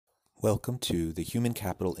Welcome to the Human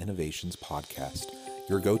Capital Innovations Podcast,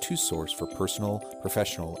 your go-to source for personal,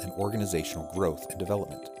 professional, and organizational growth and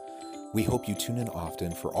development. We hope you tune in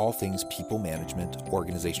often for all things people management,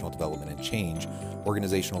 organizational development and change,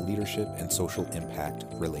 organizational leadership, and social impact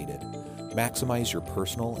related. Maximize your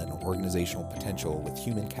personal and organizational potential with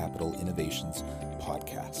Human Capital Innovations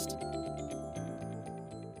Podcast.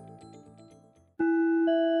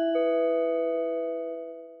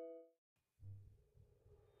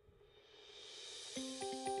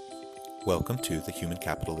 Welcome to the Human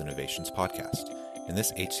Capital Innovations Podcast. In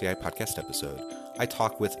this HCI podcast episode, I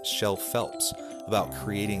talk with Phelps about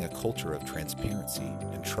creating a culture of transparency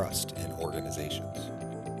and trust in organizations.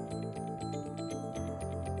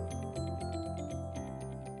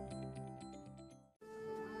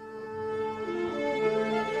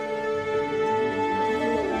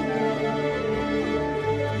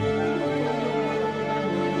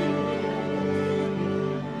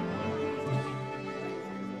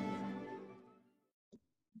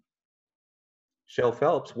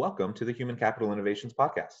 Phelps, welcome to the Human Capital Innovations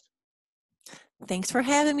Podcast. Thanks for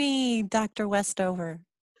having me, Dr. Westover.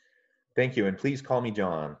 Thank you, and please call me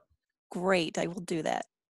John. Great, I will do that.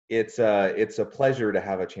 It's a pleasure to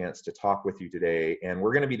have a chance to talk with you today, and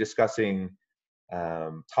we're going to be discussing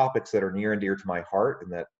topics that are near and dear to my heart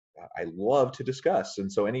and that I love to discuss.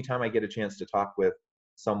 And so anytime I get a chance to talk with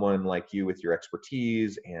someone like you with your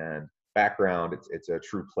expertise and background, it's a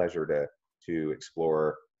true pleasure to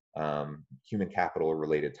explore human capital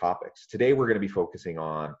related topics. Today, we're going to be focusing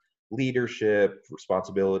on leadership,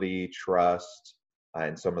 responsibility, trust,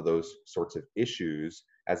 and some of those sorts of issues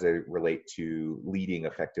as they relate to leading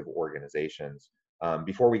effective organizations.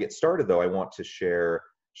 Before we get started, though, I want to share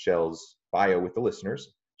Shell's bio with the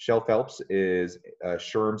listeners. Shell Phelps is a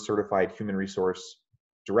SHRM certified human resource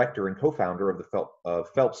director and co-founder of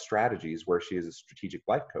Phelps Strategies, where she is a strategic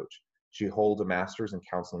life coach. She holds a master's in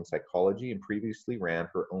counseling psychology and previously ran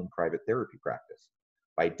her own private therapy practice.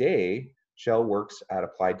 By day, Shell works at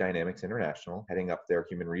Applied Dynamics International, heading up their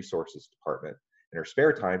human resources department. In her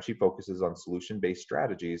spare time, she focuses on solution-based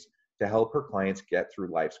strategies to help her clients get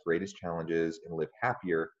through life's greatest challenges and live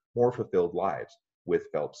happier, more fulfilled lives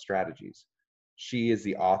with Phelps Strategies. She is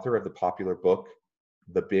the author of the popular book,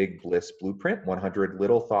 The Big Bliss Blueprint: 100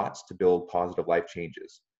 Little Thoughts to Build Positive Life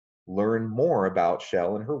Changes. Learn more about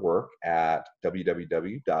Shell and her work at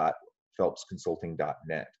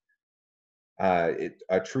www.phelpsconsulting.net. It's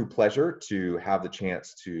a true pleasure to have the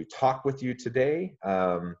chance to talk with you today.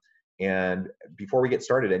 And before we get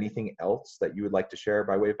started, anything else that you would like to share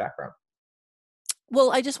by way of background?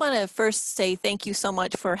 Well, I just want to first say thank you so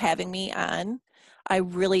much for having me on. I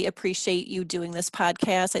really appreciate you doing this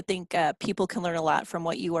podcast. I think people can learn a lot from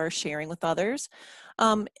what you are sharing with others.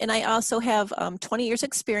 And I also have 20 years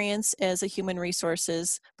experience as a human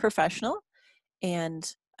resources professional,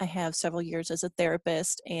 and I have several years as a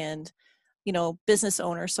therapist and business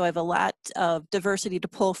owner. So I have a lot of diversity to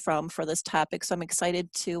pull from for this topic. So I'm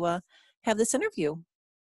excited to have this interview.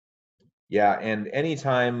 Yeah, and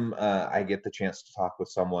anytime I get the chance to talk with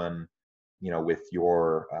someone, with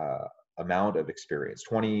your amount of experience,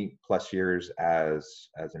 20 plus years as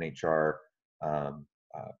an HR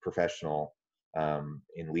professional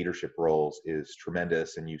in leadership roles is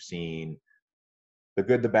tremendous. And you've seen the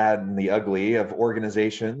good, the bad, and the ugly of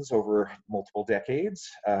organizations over multiple decades.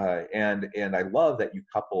 And I love that you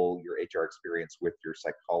couple your HR experience with your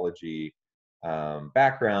psychology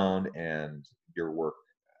background and your work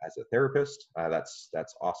as a therapist. That's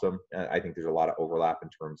awesome. I think there's a lot of overlap in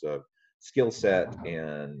terms of skill set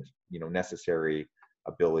and necessary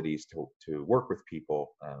abilities to work with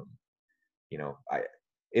people.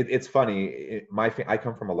 It's funny. I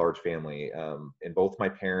come from a large family, and both my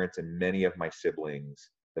parents and many of my siblings,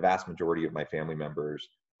 the vast majority of my family members,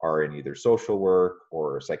 are in either social work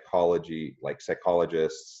or psychology, like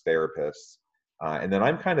psychologists, therapists. And then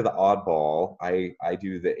I'm kind of the oddball. I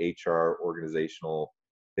do the HR organizational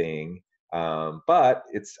thing, but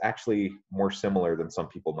it's actually more similar than some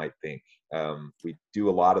people might think. We do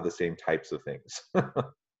a lot of the same types of things.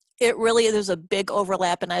 It really, there's a big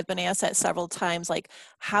overlap, and I've been asked that several times, like,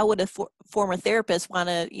 how would a former therapist want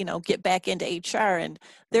to, get back into HR? And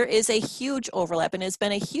there is a huge overlap, and it's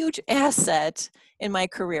been a huge asset in my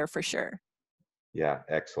career for sure. Yeah,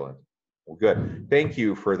 excellent. Well, good. Thank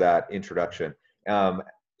you for that introduction.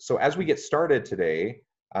 So as we get started today,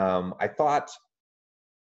 I thought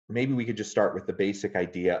maybe we could just start with the basic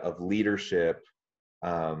idea of leadership,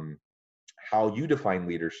 how you define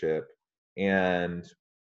leadership, and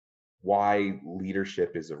why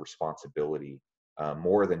leadership is a responsibility,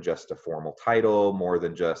 more than just a formal title, more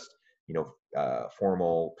than just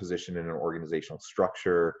formal position in an organizational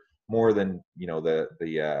structure, more than,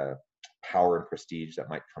 the power and prestige that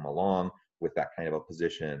might come along with that kind of a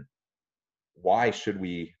position, why should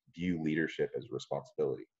we view leadership as a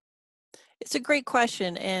responsibility? It's a great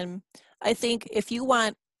question. And I think if you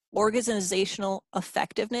want organizational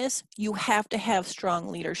effectiveness, you have to have strong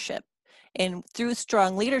leadership. And through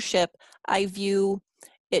strong leadership, I view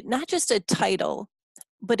it not just a title,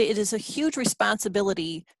 but it is a huge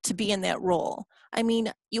responsibility to be in that role. I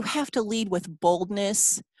mean, you have to lead with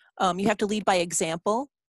boldness. You have to lead by example.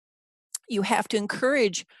 You have to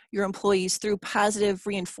encourage your employees through positive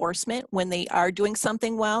reinforcement when they are doing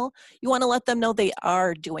something well. You want to let them know they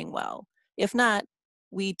are doing well. If not,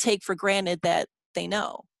 we take for granted that they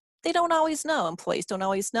know. They don't always know. Employees don't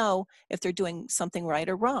always know if they're doing something right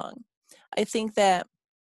or wrong. I think that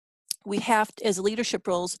we have to, as leadership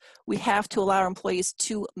roles, we have to allow our employees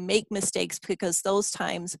to make mistakes, because those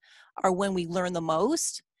times are when we learn the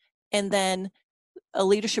most. And then a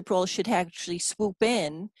leadership role should actually swoop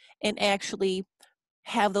in and actually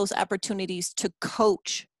have those opportunities to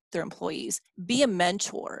coach their employees, be a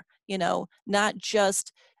mentor, not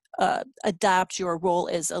just adopt your role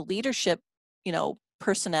as a leadership,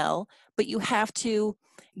 personnel, but you have to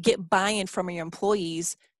get buy-in from your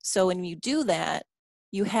employees. So when you do that,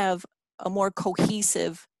 you have a more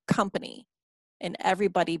cohesive company, and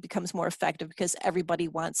everybody becomes more effective because everybody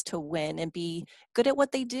wants to win and be good at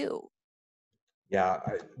what they do. Yeah,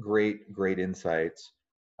 great insights.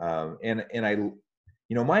 And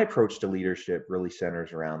my approach to leadership really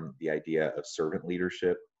centers around the idea of servant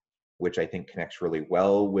leadership, which I think connects really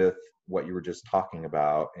well with what you were just talking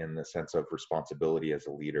about in the sense of responsibility as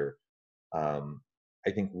a leader. I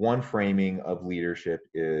think one framing of leadership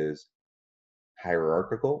is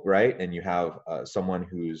hierarchical, right? And you have someone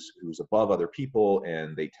who's above other people,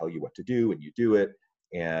 and they tell you what to do, and you do it.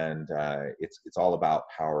 And it's all about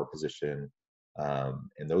power, position,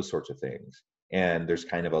 and those sorts of things. And there's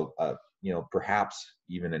kind of perhaps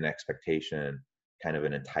even an expectation, kind of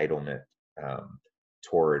an entitlement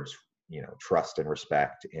towards trust and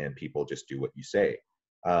respect, and people just do what you say.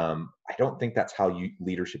 I don't think that's how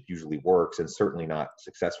leadership usually works, and certainly not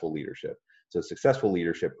successful leadership. So successful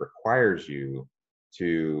leadership requires you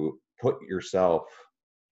to put yourself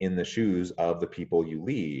in the shoes of the people you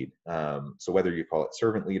lead. So whether you call it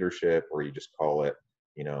servant leadership, or you just call it,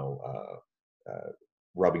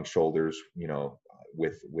 rubbing shoulders,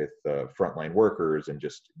 with frontline workers, and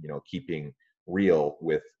just keeping real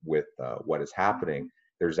with what is happening.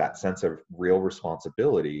 There's that sense of real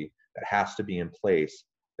responsibility that has to be in place.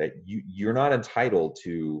 That you're not entitled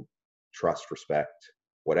to trust, respect,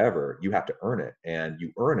 whatever. You have to earn it, and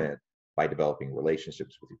you earn it by developing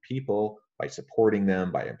relationships with your people, by supporting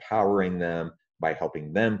them, by empowering them, by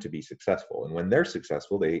helping them to be successful. And when they're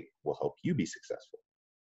successful, they will help you be successful.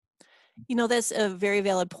 That's a very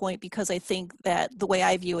valid point, because I think that the way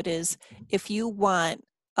I view it is, if you want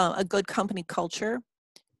a good company culture,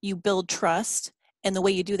 you build trust. And the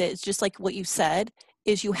way you do that is just like what you said,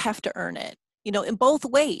 is you have to earn it, in both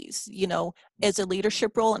ways, as a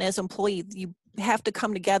leadership role and as an employee, you have to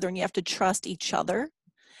come together and you have to trust each other.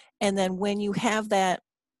 And then when you have that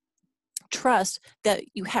trust, that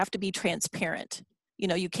you have to be transparent.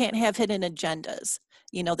 You can't have hidden agendas,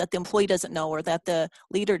 that the employee doesn't know, or that the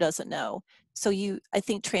leader doesn't know. So I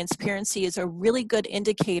think transparency is a really good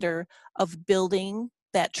indicator of building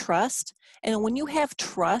that trust. And when you have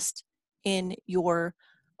trust in your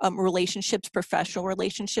relationships, professional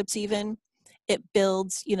relationships even, it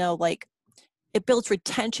builds, it builds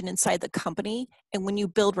retention inside the company. And when you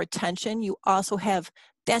build retention, you also have,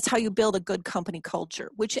 that's how you build a good company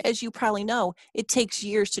culture, which, as you probably know, it takes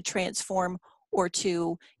years to transform or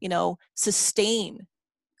to, sustain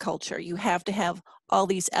culture. You have to have all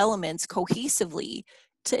these elements cohesively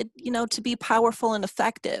to be powerful and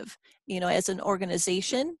effective, as an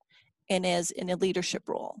organization and as in a leadership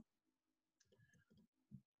role.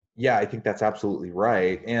 Yeah, I think that's absolutely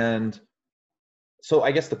right. And so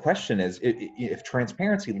I guess the question is, if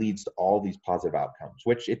transparency leads to all these positive outcomes,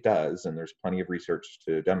 which it does, and there's plenty of research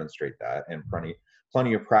to demonstrate that, and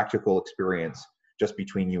plenty of practical experience just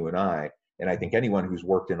between you and I think anyone who's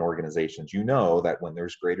worked in organizations, that when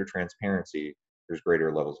there's greater transparency, there's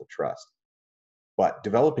greater levels of trust. But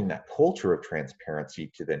developing that culture of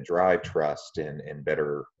transparency to then drive trust and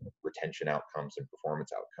better retention outcomes and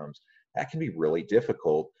performance outcomes, that can be really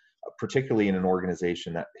difficult, particularly in an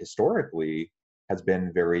organization that historically has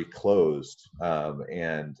been very closed,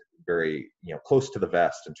 and very close to the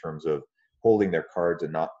vest in terms of holding their cards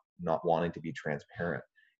and not wanting to be transparent.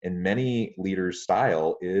 And many leaders'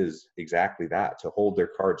 style is exactly that, to hold their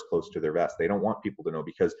cards close to their vest. They don't want people to know,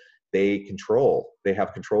 because they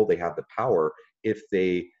have control, they have the power. If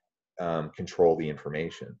they control the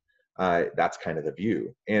information. That's kind of the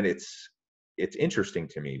view. And it's interesting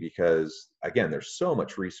to me because, again, there's so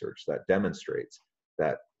much research that demonstrates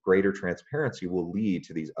that greater transparency will lead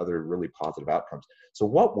to these other really positive outcomes. So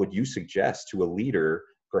what would you suggest to a leader,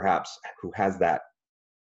 perhaps, who has that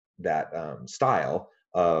style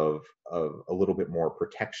of a little bit more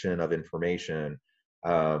protection of information,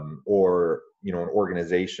 or an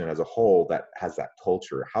organization as a whole that has that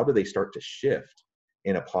culture? How do they start to shift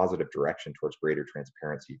in a positive direction towards greater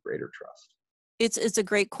transparency, greater trust? It's a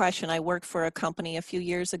great question. I worked for a company a few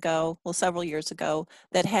years ago, well, several years ago,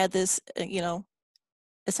 that had this,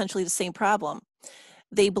 essentially the same problem.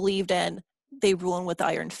 They believed in, they rule with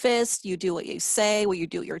iron fist. You do what you say, what you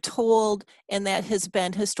do what you're told, and that has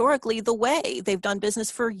been historically the way. They've done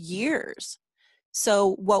business for years.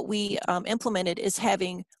 So what we implemented is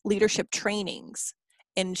having leadership trainings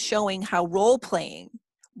and showing how role playing,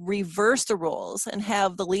 reverse the roles, and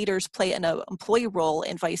have the leaders play an employee role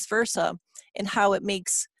and vice versa, and how it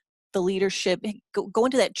makes the leadership go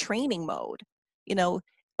into that training mode, you know,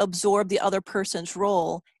 absorb the other person's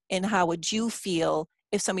role. And how would you feel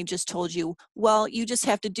if somebody just told you, well, you just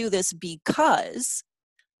have to do this because.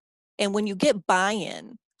 And when you get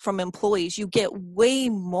buy-in from employees, you get way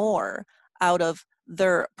more out of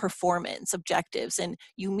their performance objectives, and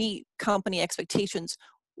you meet company expectations,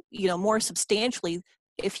 more substantially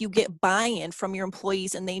if you get buy-in from your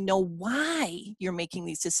employees and they know why you're making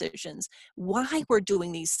these decisions, why we're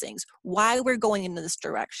doing these things, why we're going in this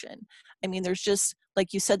direction. I mean, there's just,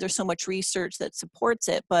 like you said, there's so much research that supports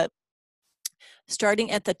it, but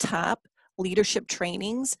starting at the top, leadership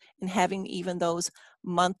trainings, and having even those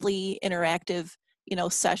monthly interactive,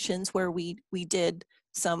 sessions where we did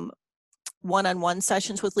some one-on-one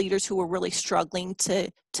sessions with leaders who were really struggling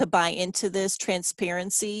to buy into this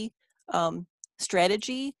transparency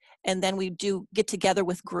strategy. And then we do get together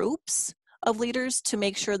with groups of leaders to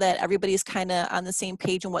make sure that everybody's kind of on the same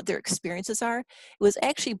page and what their experiences are. It was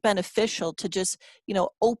actually beneficial to just,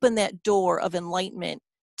 open that door of enlightenment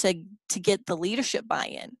to get the leadership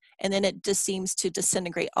buy-in. And then it just seems to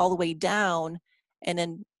disintegrate all the way down. And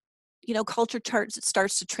then, culture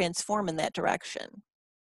starts to transform in that direction.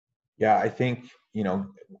 Yeah, I think,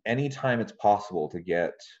 anytime it's possible to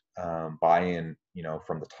get buy-in,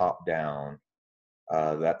 from the top down,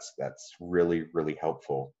 that's really, really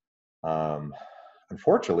helpful. Um,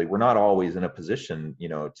 Unfortunately, we're not always in a position,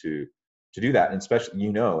 to do that, and especially,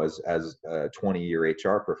 as a 20-year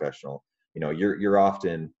HR professional, you're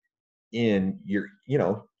often in your,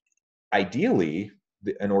 ideally,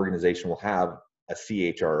 an organization will have a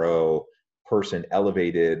CHRO person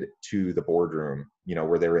elevated to the boardroom,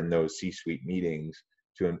 where they're in those C-suite meetings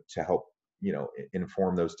to help,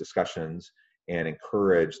 inform those discussions and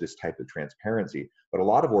encourage this type of transparency. But a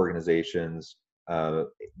lot of organizations, the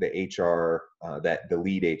HR, that the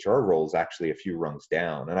lead HR role is actually a few rungs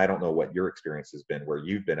down. And I don't know what your experience has been where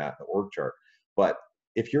you've been at in the org chart, but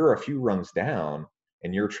if you're a few rungs down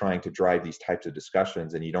and you're trying to drive these types of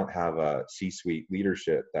discussions and you don't have a C-suite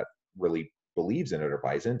leadership that really believes in it or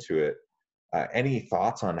buys into it, any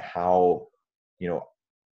thoughts on you know,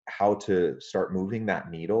 how to start moving that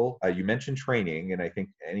needle? You mentioned training, and I think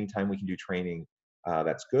anytime we can do training,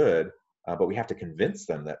 that's good. But we have to convince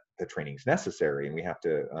them that the training is necessary, and we have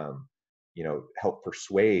to, help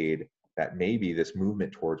persuade that maybe this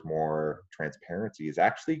movement towards more transparency is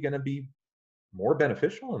actually going to be more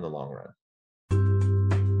beneficial in the long run.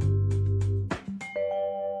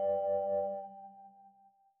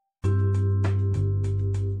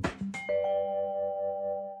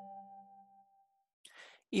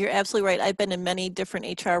 You're absolutely right. I've been in many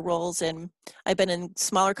different HR roles, and I've been in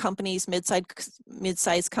smaller companies,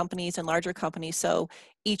 mid-sized companies, and larger companies. So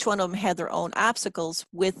each one of them had their own obstacles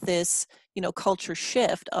with this, culture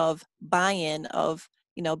shift of buy-in, of,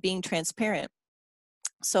 being transparent.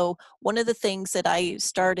 So one of the things that I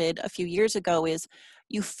started a few years ago is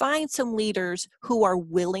you find some leaders who are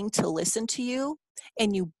willing to listen to you,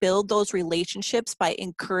 and you build those relationships by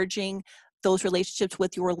encouraging those relationships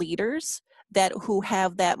with your leaders that who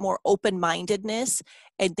have that more open-mindedness,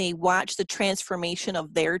 and they watch the transformation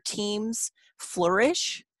of their teams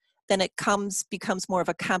flourish. Then it becomes more of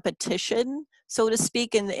a competition, so to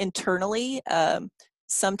speak, internally.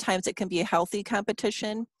 Sometimes it can be a healthy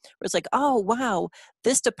competition where it's like, oh, wow,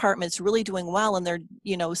 this department's really doing well and they're,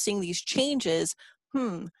 seeing these changes.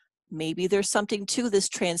 Maybe there's something to this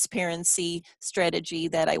transparency strategy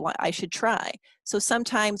that I should try. So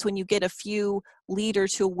sometimes when you get a few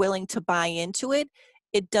leaders who are willing to buy into it,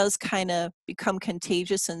 it does kind of become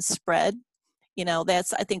contagious and spread.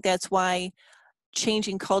 I think that's why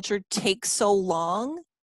changing culture takes so long,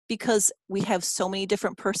 because we have so many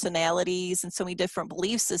different personalities and so many different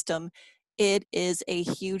belief system, it is a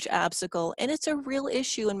huge obstacle, and it's a real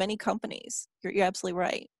issue in many companies. You're absolutely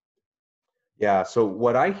right. Yeah. So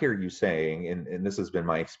what I hear you saying, and this has been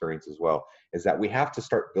my experience as well, is that we have to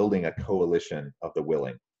start building a coalition of the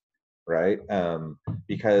willing, right?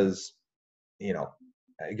 Because, you know,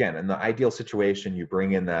 again, in the ideal situation, you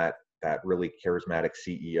bring in that really charismatic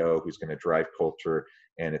CEO who's going to drive culture,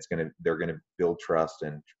 and they're going to build trust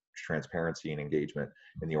and transparency and engagement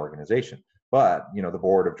in the organization. But the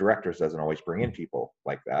board of directors doesn't always bring in people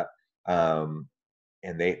like that,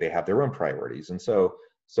 and they have their own priorities. And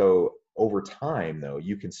so over time, though,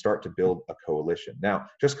 you can start to build a coalition. Now,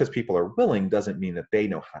 just because people are willing doesn't mean that they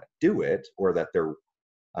know how to do it, or that they're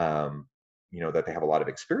that they have a lot of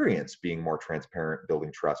experience being more transparent,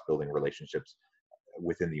 building trust, building relationships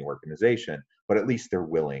within the organization, but at least they're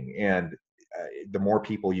willing. And the more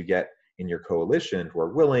people you get in your coalition who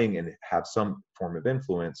are willing and have some form of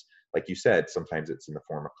influence, like you said, sometimes it's in the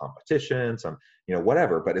form of competition,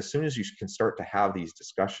 whatever. But as soon as you can start to have these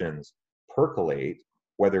discussions percolate,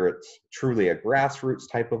 whether it's truly a grassroots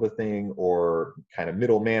type of a thing or kind of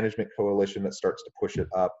middle management coalition that starts to push it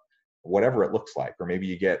up, whatever it looks like, or maybe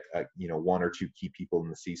you get one or two key people in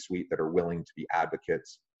the C-suite that are willing to be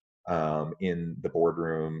advocates in the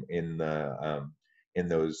boardroom, in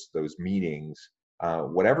those meetings.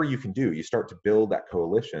 Whatever you can do, you start to build that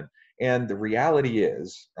coalition. And the reality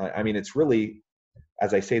is, I mean, it's really,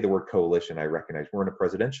 as I say the word coalition, I recognize we're in a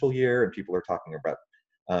presidential year and people are talking about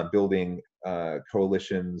building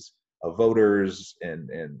coalitions of voters and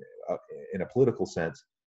in a political sense.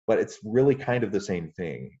 But it's really kind of the same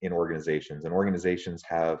thing in organizations. And organizations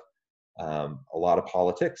have a lot of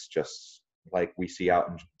politics, just like we see out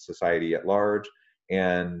in society at large.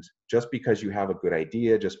 And just because you have a good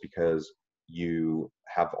idea, just because you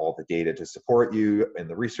have all the data to support you and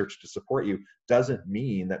the research to support you, doesn't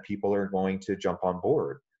mean that people are going to jump on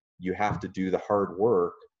board. You have to do the hard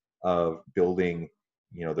work of building,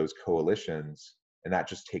 those coalitions. And that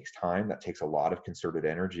just takes time. That takes a lot of concerted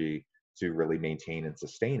energy to really maintain and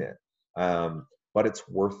sustain it. But it's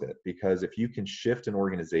worth it, because if you can shift an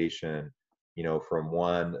organization, from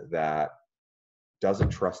one that doesn't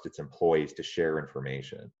trust its employees to share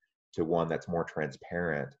information to one that's more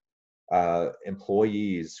transparent,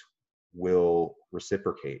 employees will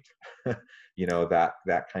reciprocate,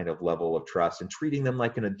 that kind of level of trust, and treating them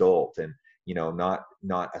like an adult, and,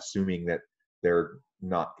 not assuming that they're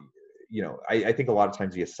not, I think a lot of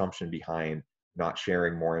times the assumption behind not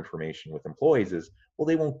sharing more information with employees is, well,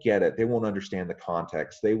 they won't get it. They won't understand the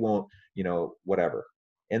context. They won't, whatever.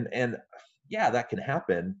 And yeah, that can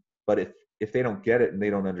happen. But if they don't get it and they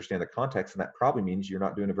don't understand the context, then that probably means you're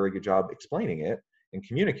not doing a very good job explaining it and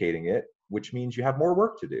communicating it, which means you have more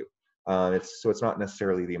work to do. It's not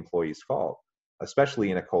necessarily the employee's fault,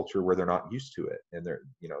 especially in a culture where they're not used to it, and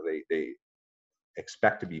they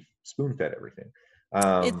expect to be spoon-fed everything.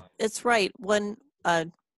 It's right. When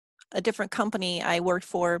a different company I worked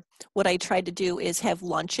for, what I tried to do is have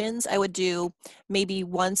luncheons. I would do maybe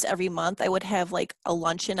once every month. I would have like a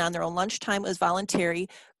luncheon on their own lunchtime. It was voluntary.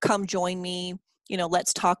 Come join me.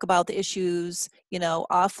 Let's talk about the issues,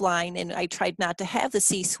 offline. And I tried not to have the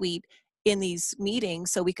C-suite in these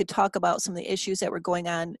meetings so we could talk about some of the issues that were going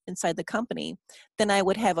on inside the company. Then I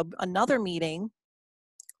would have another meeting,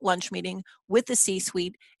 lunch meeting with the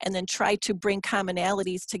C-suite, and then try to bring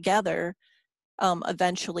commonalities together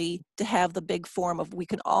eventually to have the big forum of we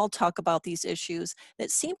can all talk about these issues. And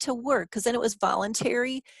it seemed to work because then it was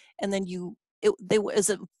voluntary, and then there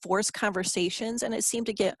was forced conversations, and it seemed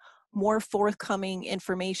to get more forthcoming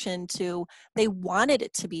information they wanted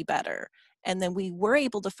it to be better. And then we were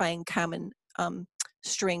able to find common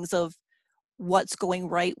strings of what's going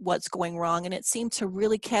right, what's going wrong, and it seemed to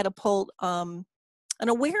really catapult an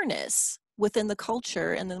awareness within the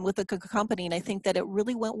culture and then with the company. And I think that it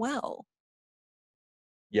really went well.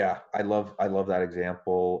 Yeah, I love that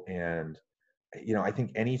example. And I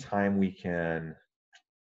think anytime we can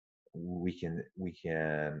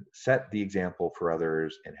set the example for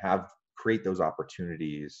others and create those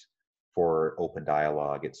opportunities for open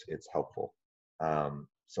dialogue, it's helpful.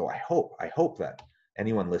 So I hope that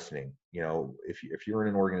anyone listening, if you're in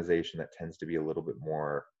an organization that tends to be a little bit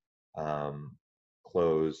more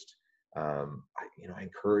closed, I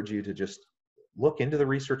encourage you to just look into the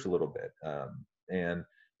research a little bit,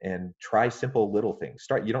 and try simple little things.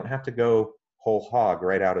 You don't have to go whole hog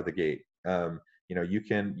right out of the gate.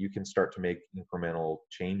 You can start to make incremental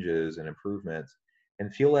changes and improvements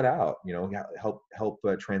and feel it out. Help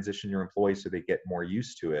transition your employees so they get more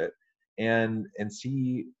used to it, and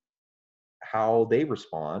see how they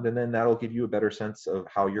respond, and then that'll give you a better sense of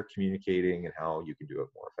how you're communicating and how you can do it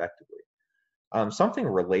more effectively. Something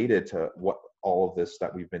related to what all of this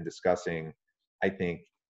that we've been discussing, I think,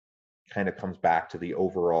 kind of comes back to the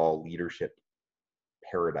overall leadership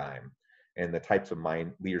paradigm and the types of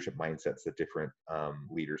leadership mindsets that different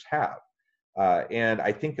leaders have. And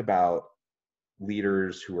I think about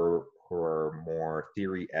leaders who are more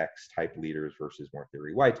theory X type leaders versus more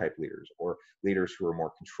theory Y type leaders, or leaders who are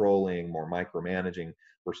more controlling, more micromanaging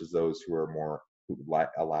versus those who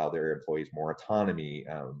allow their employees more autonomy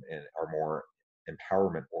and are more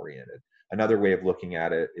empowerment oriented. Another way of looking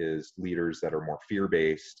at it is leaders that are more fear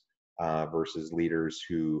based versus leaders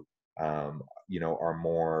who are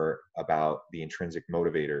more about the intrinsic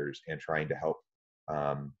motivators and trying to help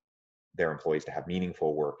um, their employees to have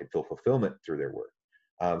meaningful work and feel fulfillment through their work.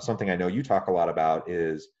 Something I know you talk a lot about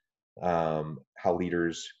is how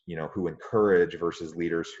leaders, who encourage versus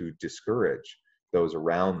leaders who discourage those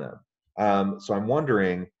around them. So I'm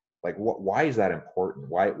wondering, like, why is that important?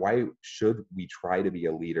 Why should we try to be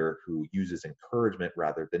a leader who uses encouragement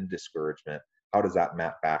rather than discouragement? How does that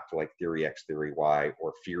map back to like theory X, theory Y,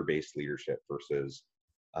 or fear-based leadership versus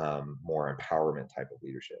more empowerment type of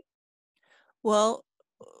leadership? Well,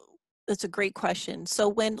 that's a great question. So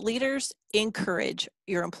when leaders encourage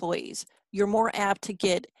your employees, you're more apt to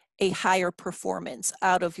get a higher performance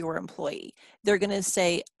out of your employee. They're going to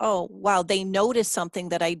say, oh, wow, they noticed something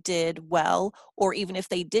that I did well, or even if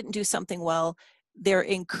they didn't do something well, they're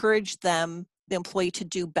encourage them, the employee, to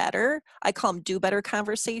do better. I call them do better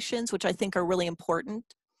conversations, which I think are really important.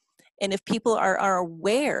 And if people are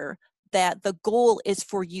aware that the goal is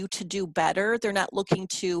for you to do better, they're not looking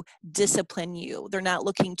to discipline you. They're not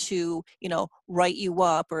looking to, write you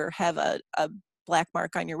up or have a black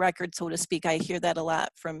mark on your record, so to speak. I hear that a lot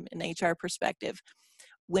from an HR perspective.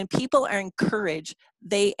 When people are encouraged,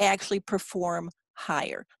 they actually perform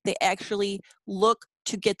higher. They actually look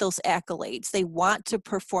to get those accolades. They want to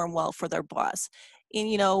perform well for their boss.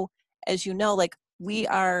 And, as you know, like, we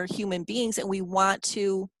are human beings and we want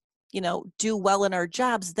to, do well in our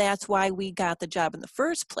jobs. That's why we got the job in the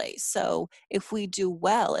first place. So if we do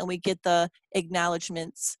well and we get the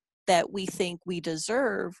acknowledgments that we think we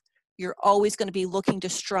deserve, you're always going to be looking to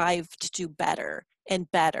strive to do better and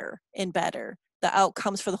better and better. The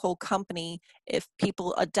outcomes for the whole company, if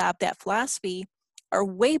people adopt that philosophy, are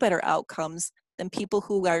way better outcomes than people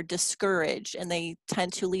who are discouraged and they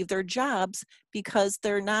tend to leave their jobs because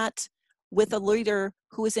they're not with a leader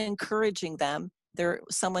who is encouraging them. They're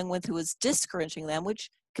someone who is discouraging them, which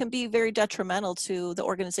can be very detrimental to the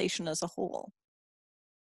organization as a whole.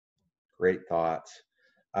 Great thoughts.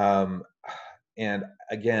 Um, and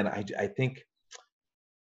again, I think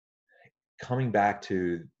coming back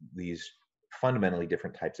to these fundamentally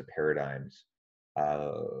different types of paradigms,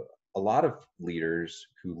 uh, a lot of leaders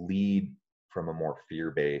who lead from a more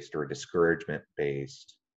fear-based or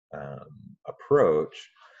discouragement-based approach,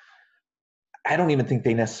 I don't even think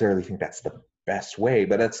they necessarily think that's the best way,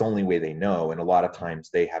 but that's the only way they know. And a lot of times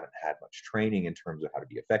they haven't had much training in terms of how to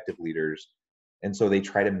be effective leaders. And so they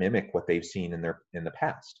try to mimic what they've seen in the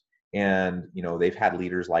past. And they've had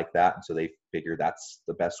leaders like that, and so they figure that's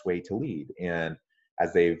the best way to lead. And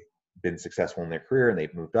as they've been successful in their career and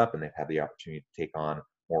they've moved up and they've had the opportunity to take on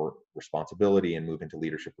more responsibility and move into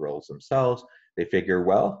leadership roles themselves, they figure,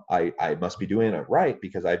 well, I must be doing it right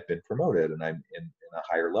because I've been promoted and I'm in a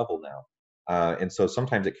higher level now. And so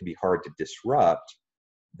sometimes it can be hard to disrupt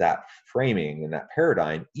that framing and that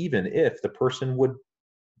paradigm, even if the person would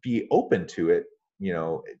be open to it.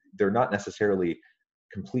 They're not necessarily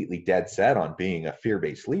completely dead set on being a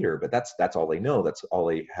fear-based leader, but that's all they know. That's all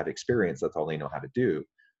they have experience. That's all they know how to do.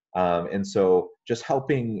 And so just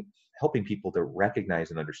helping people to recognize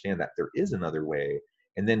and understand that there is another way,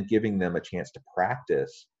 and then giving them a chance to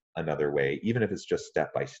practice another way, even if it's just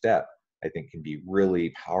step by step, I think can be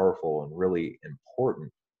really powerful and really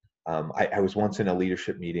important. I was once in a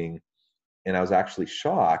leadership meeting and I was actually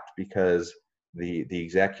shocked because the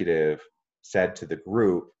executive said to the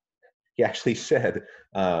group, he actually said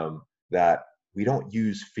that we don't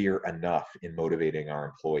use fear enough in motivating our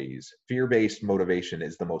employees. Fear-based motivation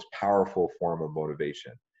is the most powerful form of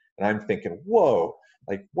motivation. And I'm thinking, whoa,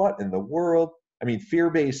 like what in the world? I mean,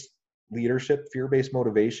 fear-based leadership, fear-based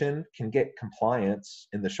motivation can get compliance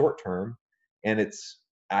in the short term. And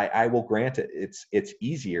I will grant it, it's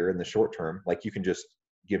easier in the short term. Like you can just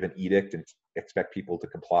give an edict and expect people to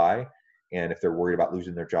comply. And if they're worried about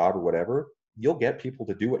losing their job or whatever, you'll get people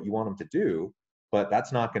to do what you want them to do, but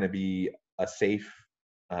that's not going to be a safe,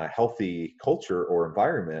 healthy culture or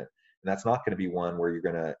environment. And that's not going to be one where you're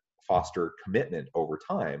going to foster commitment over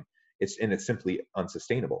time. It's simply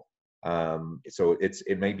unsustainable. So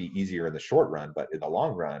it may be easier in the short run, but in the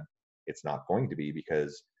long run, it's not going to be,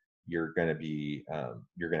 because you're going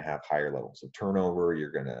to have higher levels of turnover.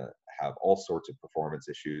 You're going to have all sorts of performance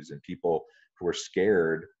issues, and people who are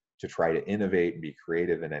scared to try to innovate and be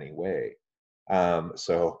creative in any way.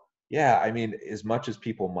 So yeah, I mean, as much as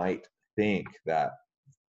people might think that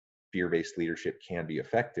fear-based leadership can be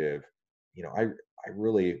effective, I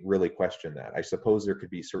really, really question that. I suppose there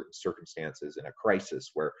could be certain circumstances in a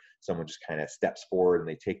crisis where someone just kind of steps forward and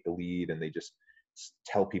they take the lead and they just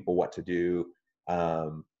tell people what to do.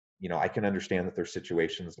 I can understand that there's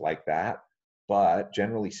situations like that, but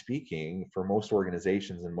generally speaking, for most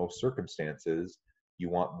organizations in most circumstances, you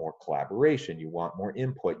want more collaboration, you want more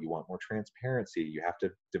input, you want more transparency, you have to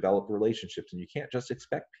develop relationships, and you can't just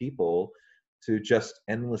expect people to just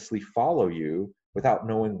endlessly follow you without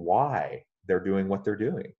knowing why they're doing what they're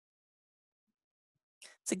doing.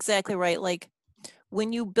 It's exactly right. Like,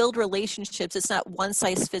 when you build relationships, it's not one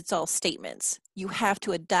size fits all statements. You have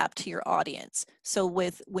to adapt to your audience. So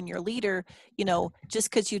when you're a leader, just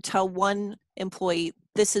because you tell one employee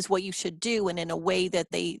this is what you should do, and in a way that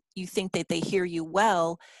you think that they hear you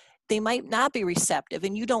well, they might not be receptive.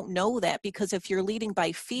 And you don't know that, because if you're leading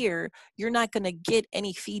by fear, you're not going to get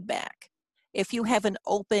any feedback. If you have an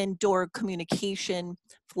open door communication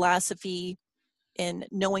philosophy, and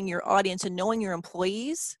knowing your audience and knowing your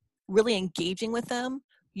employees, really engaging with them,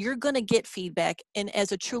 you're going to get feedback. And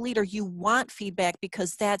as a true leader, you want feedback,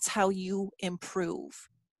 because that's how you improve.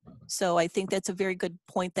 So I think that's a very good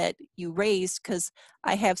point that you raised, because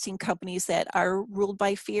I have seen companies that are ruled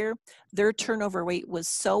by fear. Their turnover rate was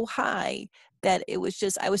so high that it was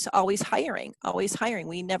just, I was always hiring, always hiring.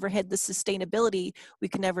 We never had the sustainability. We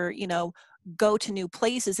could never, go to new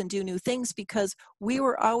places and do new things, because we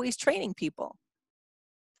were always training people.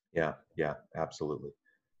 Yeah, absolutely.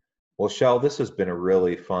 Well, Shell, this has been a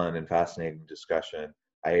really fun and fascinating discussion.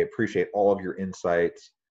 I appreciate all of your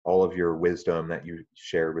insights, all of your wisdom that you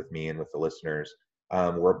shared with me and with the listeners.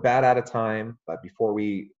 We're about out of time, but before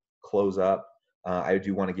we close up, I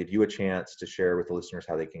do want to give you a chance to share with the listeners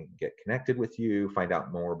how they can get connected with you, find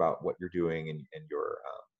out more about what you're doing in your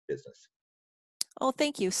business. Oh,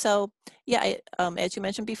 thank you. So, yeah, as you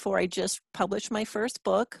mentioned before, I just published my first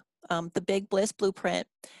book, The Big Bliss Blueprint.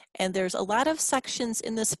 And there's a lot of sections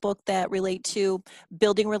in this book that relate to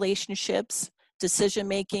building relationships, decision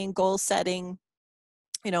making, goal setting,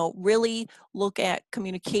 really look at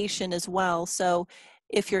communication as well. So,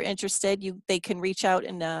 if you're interested, they can reach out,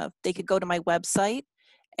 and they could go to my website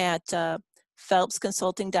at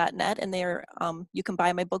phelpsconsulting.net, and there you can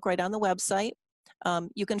buy my book right on the website.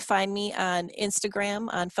 You can find me on Instagram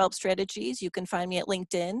on Phelps Strategies. You can find me at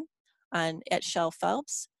LinkedIn at Shell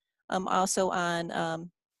Phelps. I'm also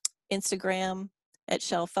on Instagram at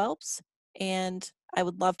Shell Phelps. And I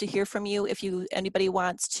would love to hear from you. If anybody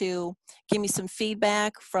wants to give me some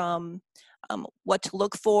feedback from what to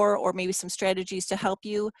look for, or maybe some strategies to help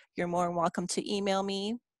you, you're more than welcome to email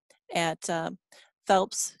me at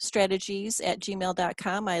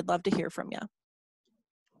phelpsstrategies@gmail.com. I'd love to hear from you.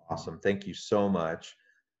 Awesome. Thank you so much.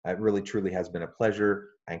 It really, truly has been a pleasure.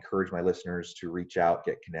 I encourage my listeners to reach out,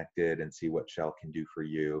 get connected, and see what Shell can do for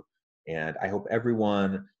you. And I hope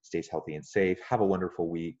everyone stays healthy and safe. Have a wonderful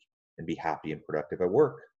week, and be happy and productive at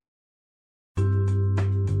work.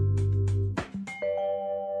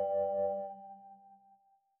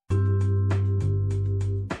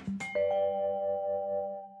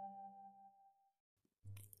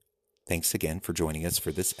 Thanks again for joining us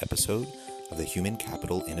for this episode of the Human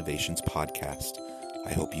Capital Innovations Podcast.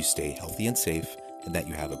 I hope you stay healthy and safe, and that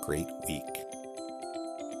you have a great week.